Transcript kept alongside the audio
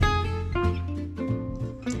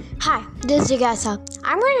Hi, this is Jigyasa.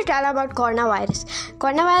 I'm going to tell about coronavirus.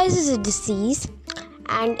 Coronavirus is a disease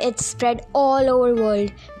and it's spread all over the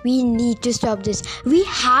world. We need to stop this. We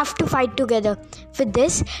have to fight together. For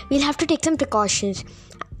this, we'll have to take some precautions.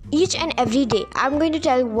 Each and every day, I'm going to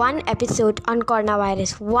tell one episode on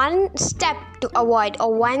coronavirus, one step to avoid,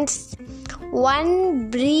 or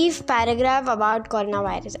one brief paragraph about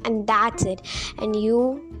coronavirus, and that's it. And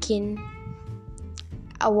you can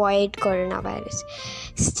avoid coronavirus.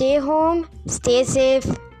 Stay home, stay safe.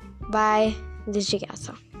 Bye. This is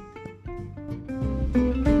Jigyasa.